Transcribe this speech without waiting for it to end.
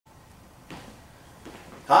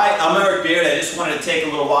Hi, I'm Eric Beard. I just wanted to take a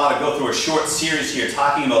little while to go through a short series here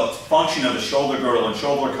talking about the function of the shoulder girdle and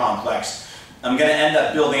shoulder complex. I'm going to end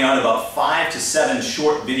up building out about 5 to 7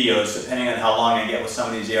 short videos depending on how long I get with some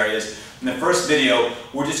of these areas. In the first video,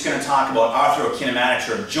 we're just going to talk about arthrokinematics,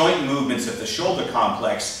 or joint movements of the shoulder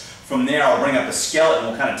complex. From there, I'll bring up a skeleton.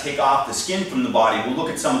 We'll kind of take off the skin from the body. We'll look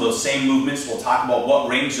at some of those same movements. We'll talk about what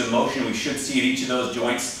ranges of motion we should see at each of those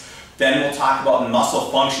joints. Then we'll talk about muscle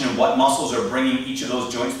function and what muscles are bringing each of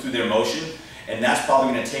those joints through their motion. And that's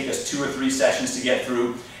probably going to take us 2 or 3 sessions to get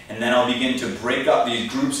through. And then I'll begin to break up these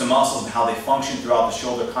groups of muscles and how they function throughout the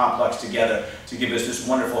shoulder complex together to give us this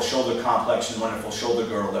wonderful shoulder complex and wonderful shoulder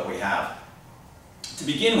girdle that we have. To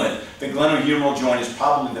begin with, the glenohumeral joint is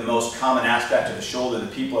probably the most common aspect of the shoulder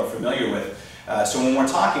that people are familiar with. So when we're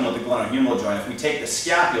talking about the glenohumeral joint, if we take the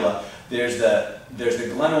scapula, there's the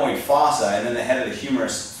glenoid fossa, and then the head of the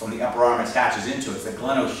humerus from the upper arm attaches into it. It's the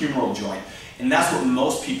glenohumeral joint. And that's what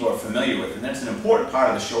most people are familiar with. And that's an important part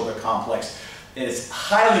of the shoulder complex. It's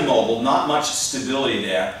highly mobile, not much stability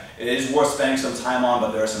there. It is worth spending some time on,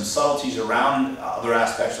 but there are some subtleties around other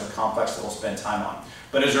aspects of the complex that we'll spend time on.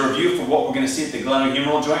 But as a review for what we're going to see at the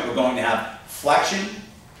glenohumeral joint, we're going to have flexion,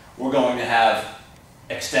 we're going to have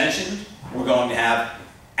extension, we're going to have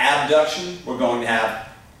abduction, we're going to have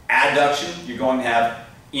adduction, you're going to have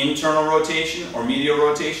internal rotation or medial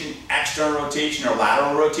rotation, external rotation or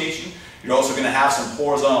lateral rotation. You're also going to have some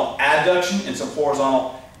horizontal adduction and some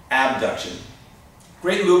horizontal abduction.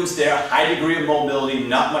 Great movements there, high degree of mobility,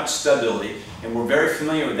 not much stability, and we're very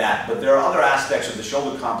familiar with that, but there are other aspects of the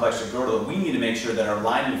shoulder complex or girdle that we need to make sure that are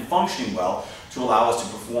aligned and functioning well to allow us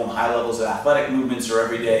to perform high levels of athletic movements or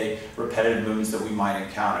everyday repetitive movements that we might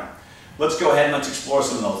encounter. Let's go ahead and let's explore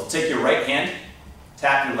some of those. Take your right hand,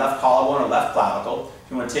 tap your left collarbone or left clavicle.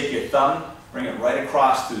 If you want to take your thumb, bring it right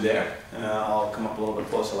across through there. I'll come up a little bit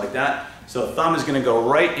closer like that. So the thumb is going to go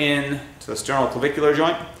right in to the sternoclavicular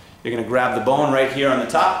joint. You're going to grab the bone right here on the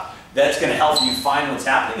top. That's going to help you find what's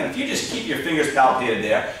happening. And if you just keep your fingers palpated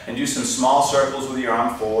there and do some small circles with your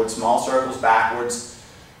arm forward, small circles backwards,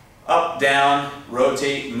 up, down,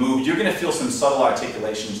 rotate, move, you're going to feel some subtle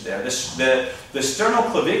articulations there. The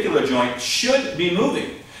sternoclavicular joint should be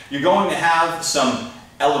moving. You're going to have some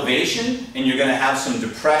elevation and you're going to have some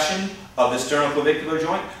depression of the sternoclavicular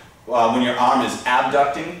joint when your arm is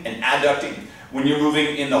abducting and adducting. When you're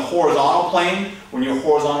moving in the horizontal plane, when you're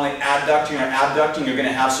horizontally adducting or abducting, you're going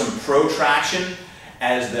to have some protraction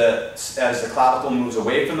as the clavicle moves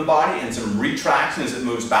away from the body and some retraction as it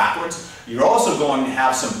moves backwards. You're also going to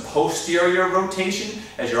have some posterior rotation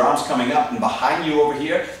as your arm's coming up, and behind you over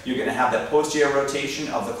here, you're going to have that posterior rotation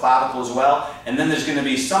of the clavicle as well. And then there's going to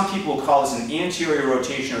be, some people call this an anterior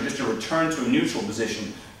rotation or just a return to a neutral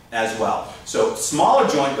position as well. So smaller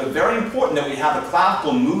joint, but very important that we have the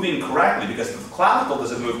clavicle moving correctly, because if the clavicle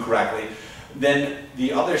doesn't move correctly, then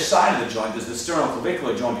the other side of the joint is the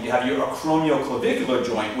sternoclavicular joint, but you have your acromioclavicular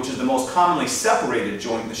joint, which is the most commonly separated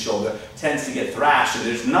joint in the shoulder, tends to get thrashed, and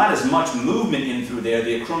there's not as much movement in through there.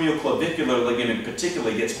 The acromioclavicular ligament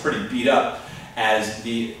particularly gets pretty beat up as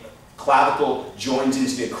the clavicle joins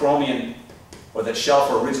into the acromion, or that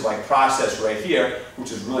shelf or ridge-like process right here,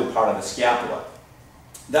 which is really part of the scapula.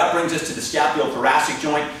 That brings us to the scapulo-thoracic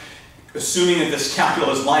joint. Assuming that the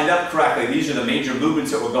scapula is lined up correctly, these are the major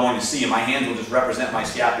movements that we're going to see, and my hands will just represent my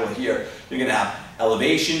scapula here. You're going to have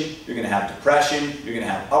elevation, you're going to have depression, you're going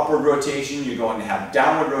to have upward rotation, you're going to have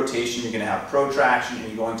downward rotation, you're going to have protraction, and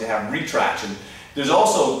you're going to have retraction. There's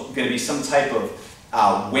also going to be some type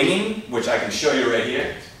of winging, which I can show you right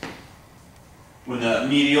here. When the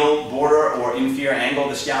medial border or inferior angle of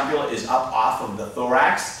the scapula is up off of the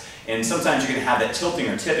thorax. And sometimes you're going to have that tilting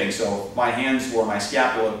or tipping, so if my hands were my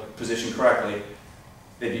scapula positioned correctly,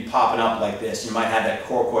 they'd be popping up like this. You might have that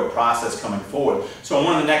coracoid process coming forward. So in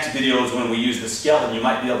one of the next videos when we use the skeleton, you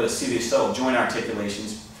might be able to see these subtle joint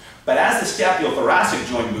articulations. But as the scapulothoracic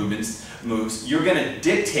joint moves, you're going to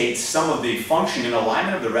dictate some of the function and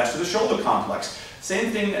alignment of the rest of the shoulder complex.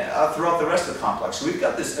 Same thing throughout the rest of the complex. So we've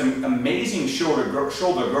got this amazing shoulder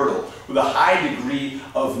girdle with a high degree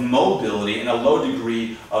of mobility and a low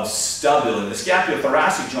degree of stability. The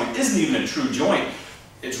scapulothoracic joint isn't even a true joint.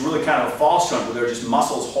 It's really kind of a false joint where there are just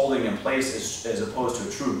muscles holding in place as opposed to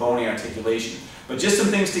a true bony articulation. But just some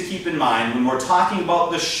things to keep in mind when we're talking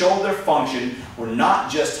about the shoulder function. We're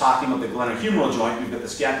not just talking about the glenohumeral joint. We've got the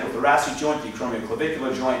scapulothoracic joint, the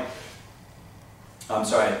acromioclavicular joint. I'm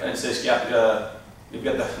sorry, I didn't say scapula. We've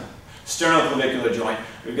got the sternoclavicular joint,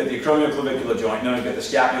 we've got the acromioclavicular joint, and then we've got the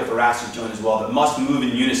scapulothoracic joint as well that must move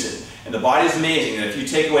in unison. And the body is amazing, and if you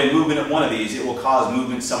take away movement at one of these, it will cause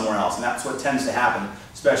movement somewhere else, and that's what tends to happen,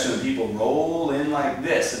 especially when people roll in like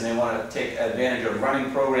this and they want to take advantage of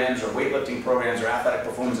running programs or weightlifting programs or athletic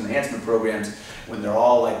performance enhancement programs when they're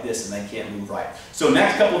all like this and they can't move right. So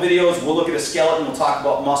next couple of videos, we'll look at a skeleton, we'll talk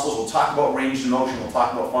about muscles, we'll talk about range of motion, we'll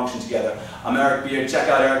talk about function together. I'm Eric Beard. Check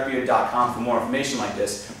out ericbeard.com for more information like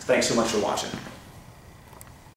this. Thanks so much for watching.